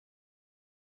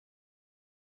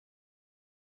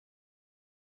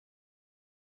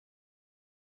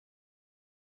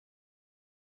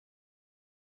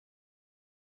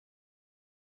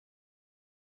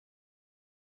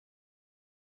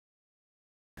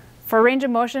For range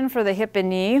of motion for the hip and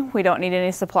knee, we don't need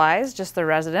any supplies, just the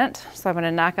resident. So I'm going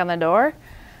to knock on the door.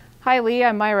 Hi Lee,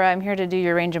 I'm Myra. I'm here to do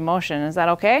your range of motion. Is that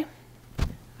okay?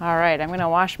 All right, I'm going to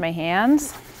wash my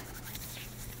hands.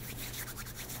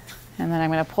 And then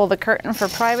I'm going to pull the curtain for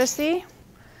privacy.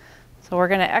 So we're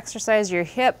going to exercise your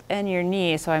hip and your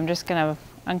knee. So I'm just going to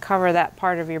uncover that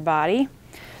part of your body.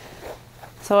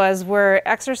 So as we're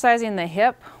exercising the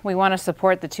hip, we want to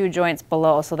support the two joints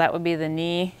below. So that would be the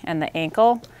knee and the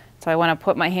ankle. So I want to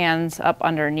put my hands up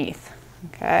underneath,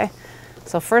 okay?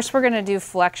 So first we're going to do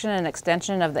flexion and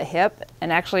extension of the hip.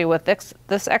 And actually with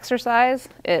this exercise,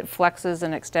 it flexes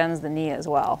and extends the knee as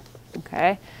well,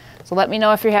 okay? So let me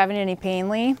know if you're having any pain,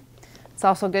 Lee. It's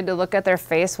also good to look at their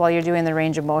face while you're doing the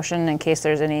range of motion in case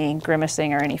there's any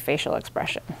grimacing or any facial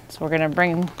expression. So we're going to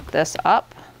bring this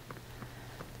up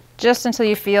just until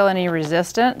you feel any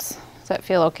resistance. Does that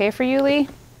feel okay for you, Lee?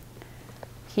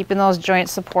 Keeping those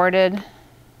joints supported.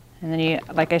 And then you,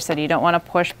 like I said, you don't want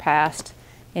to push past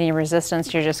any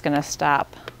resistance. You're just going to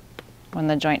stop when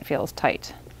the joint feels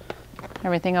tight.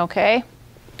 Everything okay?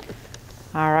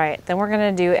 All right, then we're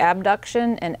going to do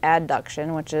abduction and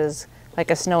adduction, which is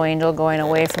like a snow angel going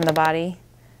away from the body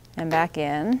and back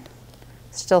in.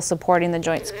 Still supporting the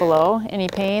joints below. Any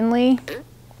pain, Lee?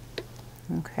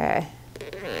 Okay.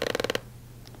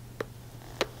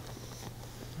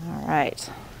 All right,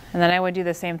 and then I would do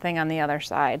the same thing on the other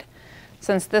side.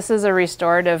 Since this is a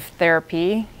restorative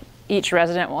therapy, each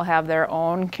resident will have their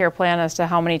own care plan as to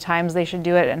how many times they should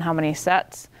do it and how many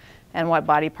sets and what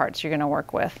body parts you're going to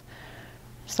work with.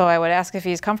 So I would ask if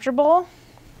he's comfortable.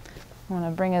 I'm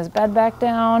going to bring his bed back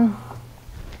down,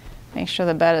 make sure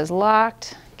the bed is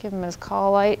locked, give him his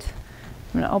call light.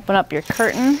 I'm going to open up your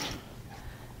curtain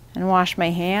and wash my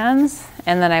hands,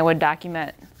 and then I would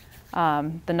document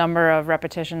the number of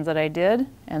repetitions that I did,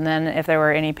 and then if there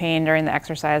were any pain during the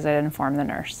exercise, I'd inform the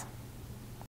nurse.